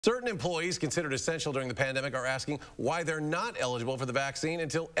Certain employees considered essential during the pandemic are asking why they're not eligible for the vaccine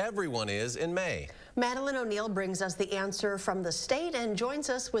until everyone is in May. Madeline O'Neill brings us the answer from the state and joins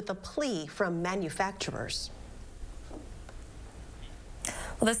us with a plea from manufacturers.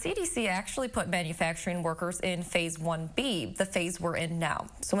 Well, the CDC actually put manufacturing workers in Phase 1B, the phase we're in now.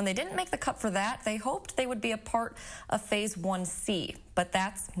 So when they didn't make the cut for that, they hoped they would be a part of Phase 1C, but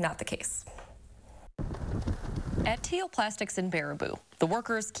that's not the case. At Teal Plastics in Baraboo, the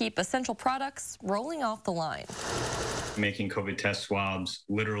workers keep essential products rolling off the line. Making COVID test swabs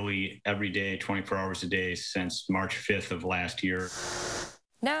literally every day, 24 hours a day since March 5th of last year.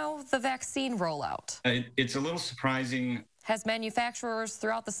 Now the vaccine rollout. It's a little surprising. Has manufacturers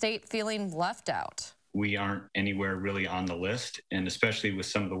throughout the state feeling left out? We aren't anywhere really on the list, and especially with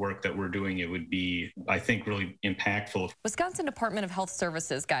some of the work that we're doing, it would be, I think, really impactful. Wisconsin Department of Health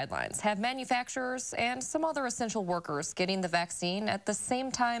Services guidelines have manufacturers and some other essential workers getting the vaccine at the same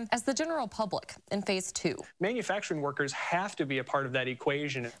time as the general public in Phase 2. Manufacturing workers have to be a part of that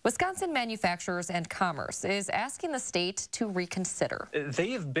equation. Wisconsin Manufacturers and Commerce is asking the state to reconsider.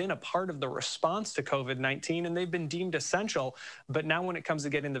 They have been a part of the response to COVID-19, and they've been deemed essential. But now when it comes to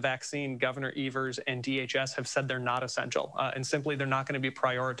getting the vaccine, Governor Evers and DHS have said they're not essential, and simply they're not going to be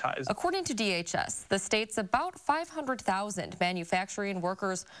prioritized. According to DHS, the state's about 500,000 manufacturing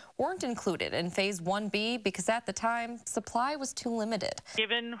workers weren't included in Phase 1B because at the time, supply was too limited.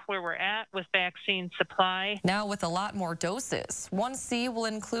 Given where we're at with vaccine supply. Now with a lot more doses, 1C will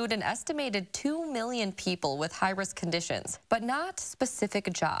include an estimated 2 million people with high-risk conditions, but not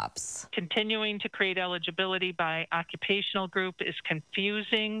specific jobs. Continuing to create eligibility by occupational group is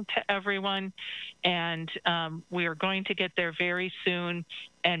confusing to everyone. And we are going to get there very soon,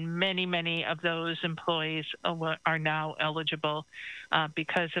 and many of those employees are now eligible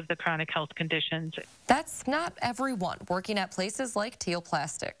because of the chronic health conditions. That's not everyone working at places like Teal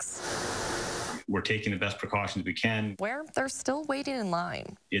Plastics. We're taking the best precautions we can. Where they're still waiting in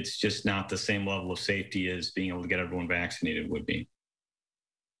line. It's just not the same level of safety as being able to get everyone vaccinated would be.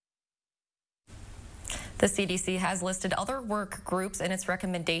 The CDC has listed other work groups in its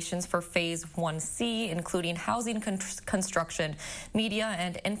recommendations for Phase 1C, including housing construction, media,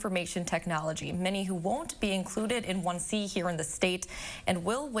 and information technology, many who won't be included in 1C here in the state and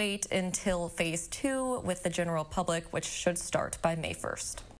will wait until Phase 2 with the general public, which should start by May 1st.